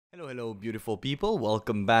Hello beautiful people,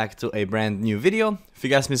 welcome back to a brand new video. If you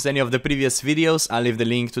guys missed any of the previous videos, I'll leave the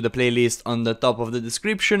link to the playlist on the top of the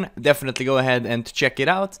description. Definitely go ahead and check it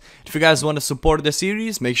out. If you guys want to support the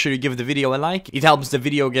series, make sure you give the video a like. It helps the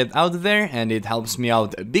video get out there and it helps me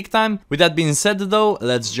out big time. With that being said though,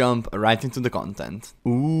 let's jump right into the content.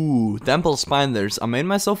 Ooh, temple spiders. I made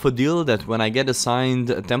myself a deal that when I get assigned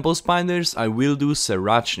temple spiders, I will do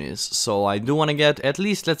Serachnis. So I do want to get at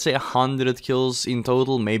least, let's say, 100 kills in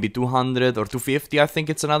total, maybe 200 or 250, I think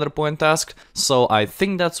it's another point task, so I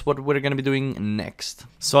think that's what we're gonna be doing next.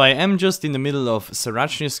 So I am just in the middle of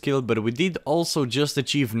Serachni's skill, but we did also just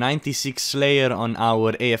achieve 96 Slayer on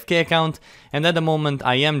our AFK account, and at the moment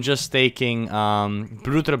I am just taking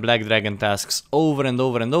Brutal Black Dragon tasks over and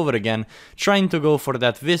over and over again, trying to go for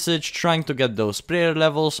that Visage, trying to get those prayer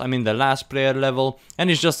levels, I mean the last prayer level, and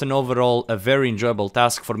it's just an overall a very enjoyable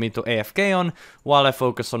task for me to AFK on, while I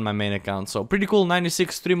focus on my main account. So pretty cool,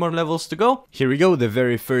 96, 3 more levels to go. Here we go, the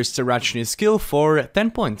very first Serachni skill for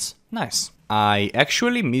 10 points. Nice. I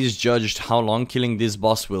actually misjudged how long killing this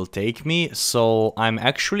boss will take me, so I'm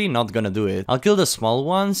actually not gonna do it. I'll kill the small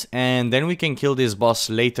ones and then we can kill this boss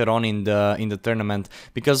later on in the tournament,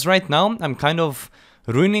 because right now I'm kind of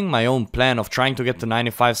ruining my own plan of trying to get to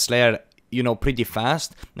 95 Slayer, you know, pretty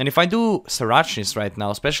fast. And if I do Serachnis right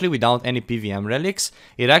now, especially without any PVM relics,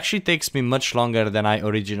 it actually takes me much longer than I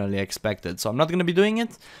originally expected. So I'm not gonna be doing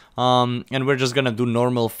it, and we're just gonna do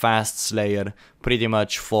normal fast Slayer pretty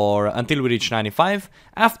much for until we reach 95.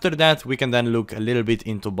 After that we can then look a little bit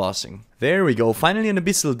into bossing. There we go, finally an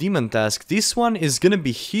Abyssal Demon task. This one is gonna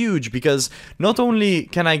be huge because not only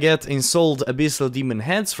can I get ensouled Abyssal Demon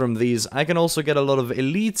heads from these, I can also get a lot of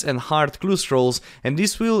elites and hard clue scrolls, and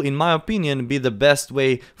this will, in my opinion, be the best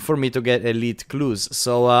way for me to get elite clues.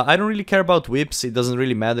 So I don't really care about whips, it doesn't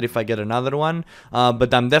really matter if I get another one,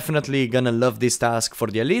 but I'm definitely gonna love this task for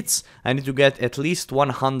the elites. I need to get at least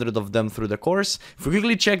 100 of them through the course. If we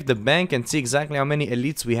quickly check the bank and see exactly how many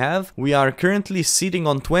elites we have, we are currently sitting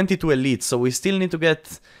on 22 elites, so we still need to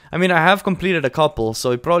get... I mean, I have completed a couple,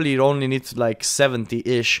 so we probably only need like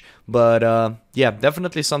 70-ish, but yeah,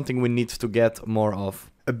 definitely something we need to get more of.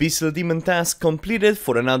 Abyssal Demon task completed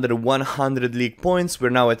for another 100 league points. We're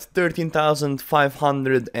now at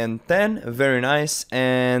 13,510, very nice,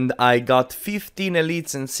 and I got 15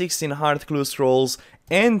 elites and 16 hard clue scrolls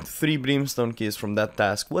and 3 brimstone keys from that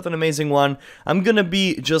task. What an amazing one. I'm gonna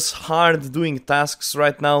be just hard doing tasks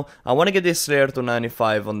right now. I want to get this Slayer to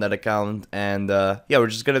 95 on that account, and yeah, we're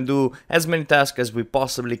just gonna do as many tasks as we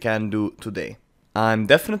possibly can do today. I'm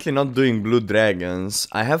definitely not doing blue dragons.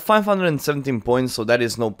 I have 517 points, so that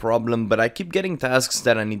is no problem, but I keep getting tasks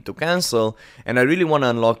that I need to cancel, and I really want to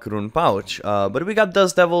unlock Rune Pouch. But we got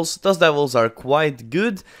Dust Devils. Dust Devils are quite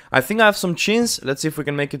good. I think I have some chins. Let's see if we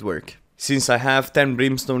can make it work. Since I have 10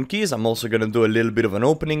 brimstone keys, I'm also gonna do a little bit of an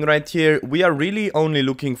opening right here. We are really only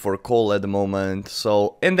looking for coal at the moment,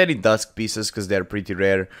 so, and any dusk pieces because they're pretty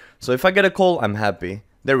rare. So if I get a coal, I'm happy.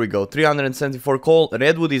 There we go, 374 coal.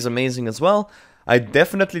 Redwood is amazing as well. I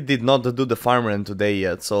definitely did not do the farm run today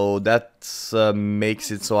yet, so that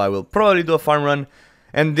makes it so I will probably do a farm run.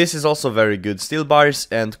 And this is also very good. Steel bars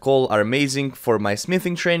and coal are amazing for my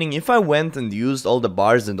smithing training. If I went and used all the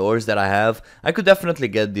bars and ores that I have, I could definitely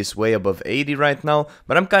get this way above 80 right now,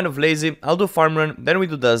 but I'm kind of lazy. I'll do farm run, then we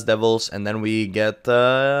do Dust Devils, and then we get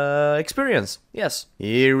experience. Yes.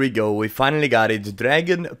 Here we go, we finally got it.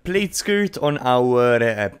 Dragon Plate Skirt on our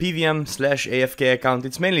PVM/AFK account.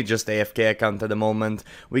 It's mainly just AFK account at the moment.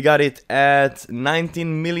 We got it at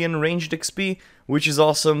 19 million ranged XP, which is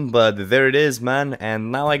awesome, but there it is, man.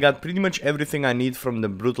 And now I got pretty much everything I need from the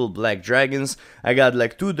Brutal Black Dragons. I got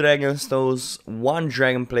like 2 Dragon Stones, 1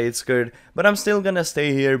 Dragon Plate Skirt, but I'm still gonna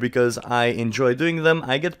stay here because I enjoy doing them.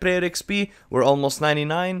 I get Prayer XP, we're almost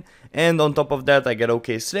 99, and on top of that I get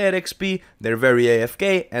OK Slayer XP, they're very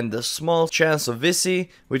AFK, and a small chance of Visi,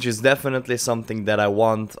 which is definitely something that I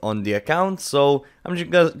want on the account, so I'm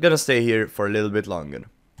just gonna stay here for a little bit longer.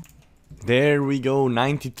 There we go,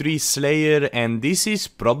 93 Slayer, and this is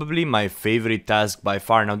probably my favorite task by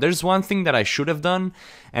far. Now there's one thing that I should have done,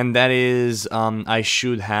 and that is I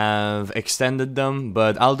should have extended them,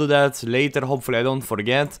 but I'll do that later, hopefully I don't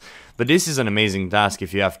forget. But this is an amazing task.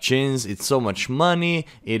 If you have chins, it's so much money,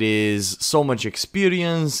 it is so much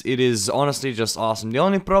experience, it is honestly just awesome. The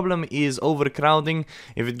only problem is overcrowding.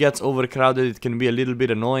 If it gets overcrowded, it can be a little bit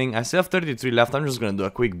annoying. I still have 33 left, I'm just gonna do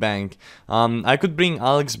a quick bank. I could bring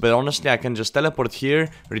Algs, but honestly I can just teleport here,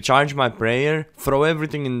 recharge my prayer, throw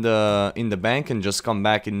everything in the bank and just come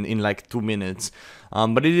back in like 2 minutes.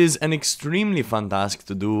 but it is an extremely fun task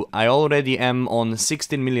to do. I already am on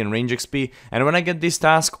 16 million range XP, and when I get this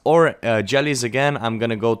task or jellies again, I'm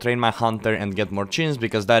gonna go train my hunter and get more chins,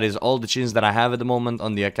 because that is all the chins that I have at the moment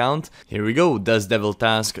on the account. Here we go, Dust Devil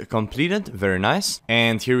task completed, very nice.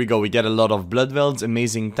 And here we go, we get a lot of blood welds,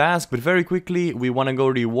 amazing task, but very quickly we want to go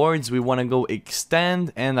rewards, we want to go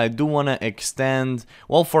extend, and I do want to extend,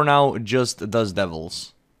 well, for now, just Dust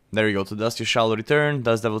Devils. There you go, to dust you shall return,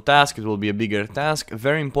 Dust Devil task, it will be a bigger task,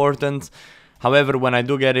 very important. However, when I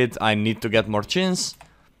do get it, I need to get more chins.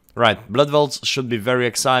 Right, blood welds should be very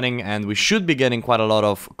exciting, and we should be getting quite a lot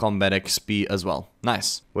of combat XP as well.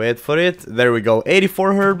 Nice. Wait for it, there we go,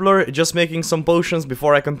 84 Herbler, just making some potions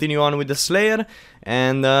before I continue on with the Slayer,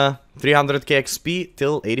 and 300k XP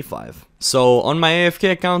till 85. So, on my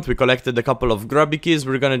AFK account, we collected a couple of grubby keys.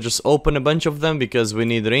 We're gonna just open a bunch of them because we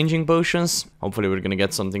need ranging potions. Hopefully we're gonna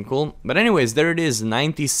get something cool. But anyways, there it is,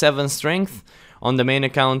 97 strength on the main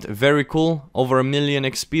account. Very cool. Over a million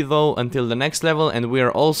XP though until the next level, and we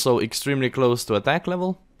are also extremely close to attack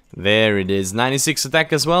level. There it is, 96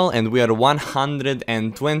 attack as well, and we are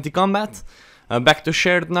 120 combat. Back to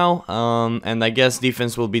shared now, and I guess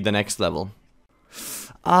defense will be the next level.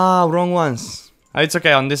 Ah, wrong ones. It's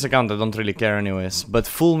okay, on this account I don't really care anyways, but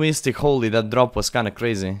full mystic, holy, that drop was kinda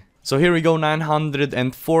crazy. So here we go,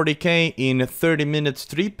 940k in a 30-minute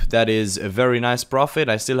trip. That is a very nice profit.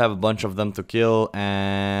 I still have a bunch of them to kill,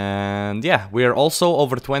 and yeah, we are also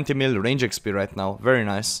over 20 mil range XP right now, very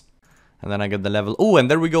nice. And then I get the level. Oh,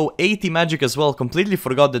 and there we go, 80 magic as well. Completely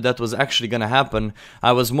forgot that that was actually gonna happen.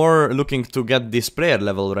 I was more looking to get this prayer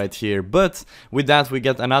level right here. But with that, we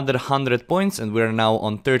get another 100 points. And we're now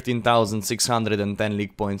on 13,610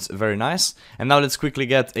 league points. Very nice. And now let's quickly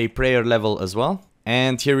get a prayer level as well.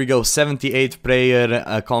 And here we go, 78 prayer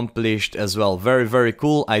accomplished as well. Very, very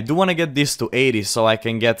cool. I do want to get this to 80 so I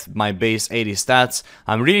can get my base 80 stats.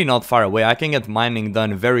 I'm really not far away. I can get mining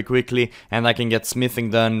done very quickly, and I can get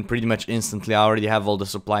smithing done pretty much instantly. I already have all the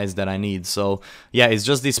supplies that I need. So yeah, it's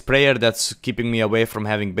just this prayer that's keeping me away from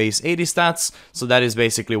having base 80 stats. So that is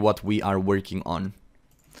basically what we are working on.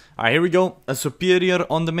 Alright, here we go. A superior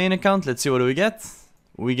on the main account. Let's see what do we get.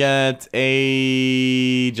 We get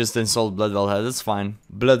a just installed Bloodwell head, that's fine.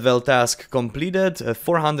 Bloodwell task completed,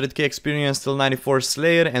 400k experience till 94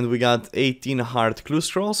 Slayer, and we got 18 hard clue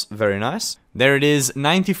scrolls, very nice. There it is,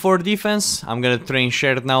 94 defense. I'm gonna train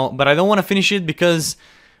shared now, but I don't want to finish it because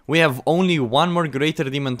we have only one more greater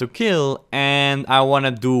demon to kill, and I want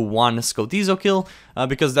to do one Scotizo kill,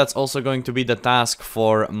 because that's also going to be the task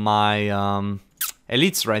for my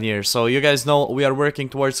elites right here. So you guys know we are working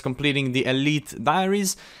towards completing the elite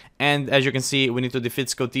diaries, and as you can see, we need to defeat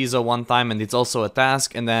Scotizo one time, and it's also a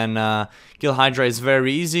task, and then kill Hydra is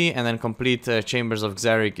very easy, and then complete Chambers of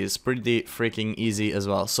Xeric is pretty freaking easy as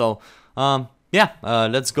well. So yeah,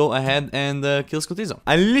 let's go ahead and kill Scotizo.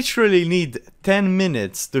 I literally need 10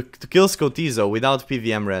 minutes to kill Scotizo without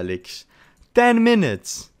PVM relics. 10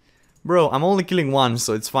 minutes! Bro, I'm only killing one,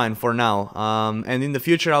 so it's fine for now. And in the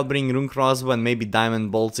future I'll bring Rune Crossbow and maybe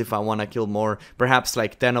Diamond Bolts if I want to kill more. Perhaps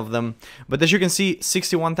like 10 of them. But as you can see,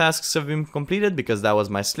 61 tasks have been completed because that was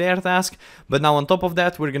my Slayer task. But now on top of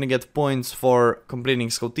that, we're gonna get points for completing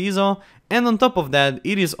Scotizo. And on top of that,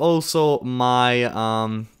 it is also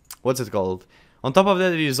my... what's it called? On top of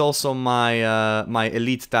that, it is also my my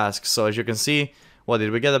elite task. So as you can see... What, did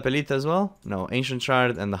we get up elite as well? No, Ancient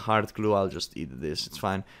Shard and the Hard Clue. I'll just eat this, it's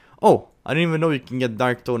fine. Oh, I didn't even know you can get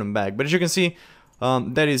Dark Totem back. But as you can see,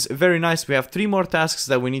 that is very nice. We have 3 more tasks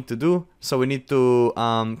that we need to do. So we need to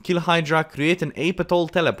kill Hydra, create an Ape Atoll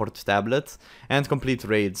teleport tablet, and complete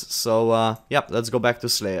raids. So, yeah, let's go back to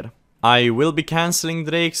Slayer. I will be cancelling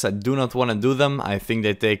Drakes. I do not want to do them. I think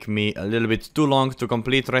they take me a little bit too long to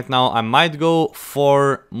complete right now. I might go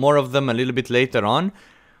for more of them a little bit later on.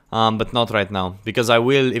 But not right now, because I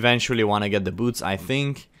will eventually want to get the boots, I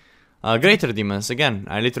think. Greater Demons, again,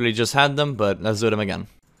 I literally just had them, but let's do them again.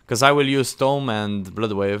 Because I will use Tome and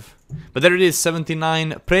Blood Wave. But there it is,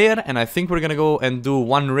 79 prayer, and I think we're gonna go and do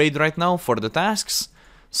one raid right now for the tasks.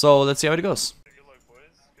 So let's see how it goes. Good luck,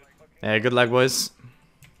 boys. Yeah, good luck, boys.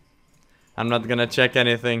 I'm not gonna check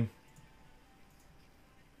anything.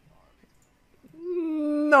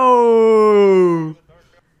 No!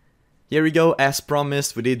 Here we go, as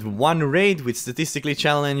promised, we did one raid with Statistically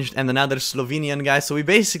Challenged and another Slovenian guy, so we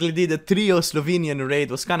basically did a trio Slovenian raid.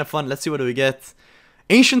 It was kind of fun. Let's see what do we get.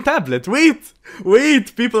 Ancient Tablet, wait!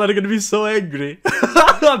 Wait, people are gonna be so angry.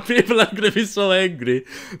 People are gonna be so angry.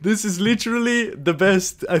 This is literally the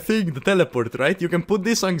best, I think, the teleport, right? You can put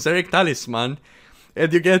this on Xeric Talisman,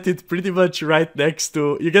 and you get it pretty much right next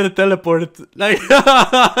to... You get a teleport, like...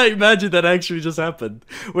 Imagine that actually just happened.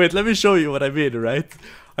 Wait, let me show you what I mean, right?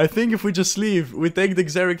 I think if we just leave, we take the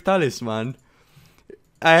Xeric Talisman.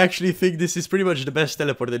 I actually think this is pretty much the best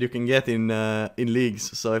teleport that you can get in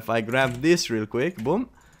leagues. So if I grab this real quick, boom,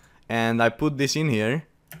 and I put this in here.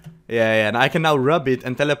 Yeah, and I can now rub it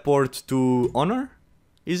and teleport to Honor?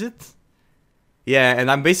 Is it? Yeah, and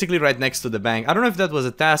I'm basically right next to the bank. I don't know if that was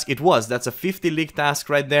a task. It was. That's a 50 league task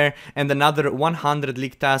right there. And another 100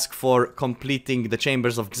 league task for completing the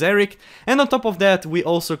Chambers of Xeric. And on top of that, we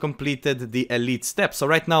also completed the Elite Step. So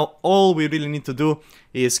right now, all we really need to do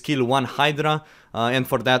is kill one Hydra. And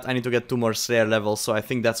for that, I need to get 2 more Slayer levels. So I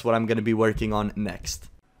think that's what I'm going to be working on next.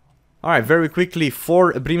 Alright, very quickly,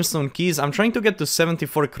 4 Brimstone Keys. I'm trying to get to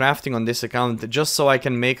 74 crafting on this account just so I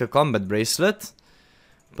can make a combat bracelet.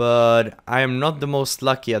 But I am not the most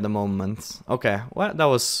lucky at the moment. Okay, well, that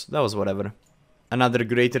was whatever. Another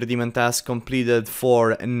Greater Demon task completed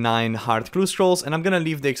for 9 Heart Clue Scrolls, and I'm gonna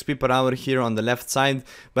leave the XP per hour here on the left side,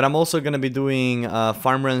 but I'm also gonna be doing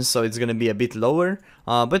farm runs, so it's gonna be a bit lower,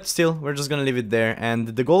 but still, we're just gonna leave it there. And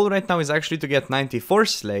the goal right now is actually to get 94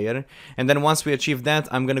 Slayer, and then once we achieve that,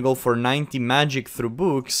 I'm gonna go for 90 Magic through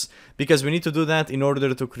books, because we need to do that in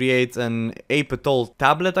order to create an Apatol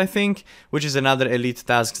tablet, I think, which is another elite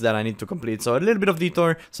task that I need to complete. So a little bit of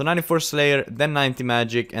detour, so 94 Slayer, then 90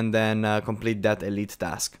 Magic, and then complete that elite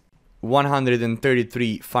task.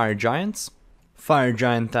 133 Fire Giants. Fire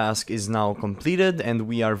Giant task is now completed, and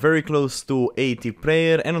we are very close to 80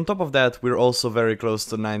 Prayer, and on top of that, we're also very close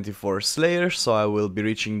to 94 Slayer, so I will be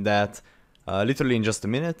reaching that literally in just a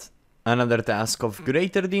minute. Another task of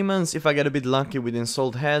Greater Demons. If I get a bit lucky with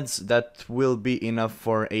Ensouled Heads, that will be enough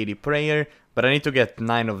for 80 Prayer, but I need to get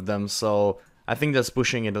 9 of them, so I think that's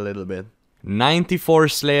pushing it a little bit. 94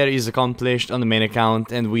 Slayer is accomplished on the main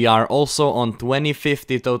account, and we are also on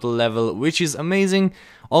 2050 total level, which is amazing,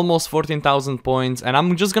 almost 14,000 points, and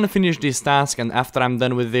I'm just gonna finish this task, and after I'm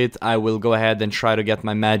done with it, I will go ahead and try to get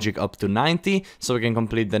my magic up to 90, so we can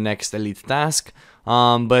complete the next elite task.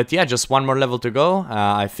 But yeah, just 1 more level to go.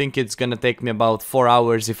 I think it's gonna take me about 4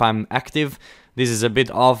 hours if I'm active. This is a bit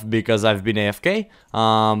off because I've been AFK,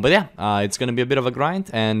 but yeah, it's gonna be a bit of a grind,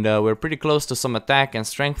 and we're pretty close to some attack and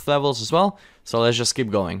strength levels as well, so let's just keep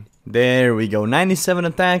going. There we go, 97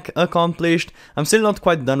 attack accomplished. I'm still not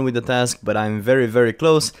quite done with the task, but I'm very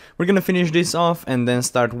close. We're gonna finish this off and then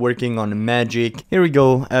start working on magic. Here we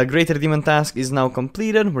go, a Greater Demon task is now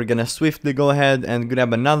completed. We're gonna swiftly go ahead and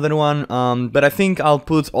grab another one, but I think I'll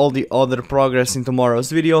put all the other progress in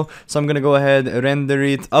tomorrow's video. So I'm gonna go ahead, render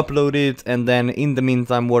it, upload it, and then in the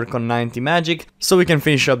meantime work on 90 magic, so we can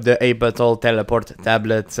finish up the Apatol teleport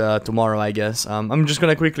tablet tomorrow, I guess. I'm just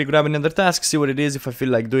gonna quickly grab another task, see what it is, if I feel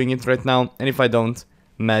like doing it right now, and if I don't,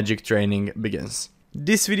 magic training begins.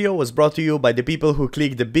 This video was brought to you by the people who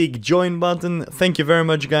clicked the big join button. Thank you very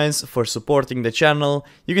much, guys, for supporting the channel.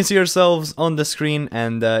 You can see yourselves on the screen,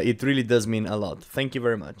 and it really does mean a lot. Thank you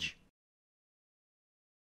very much.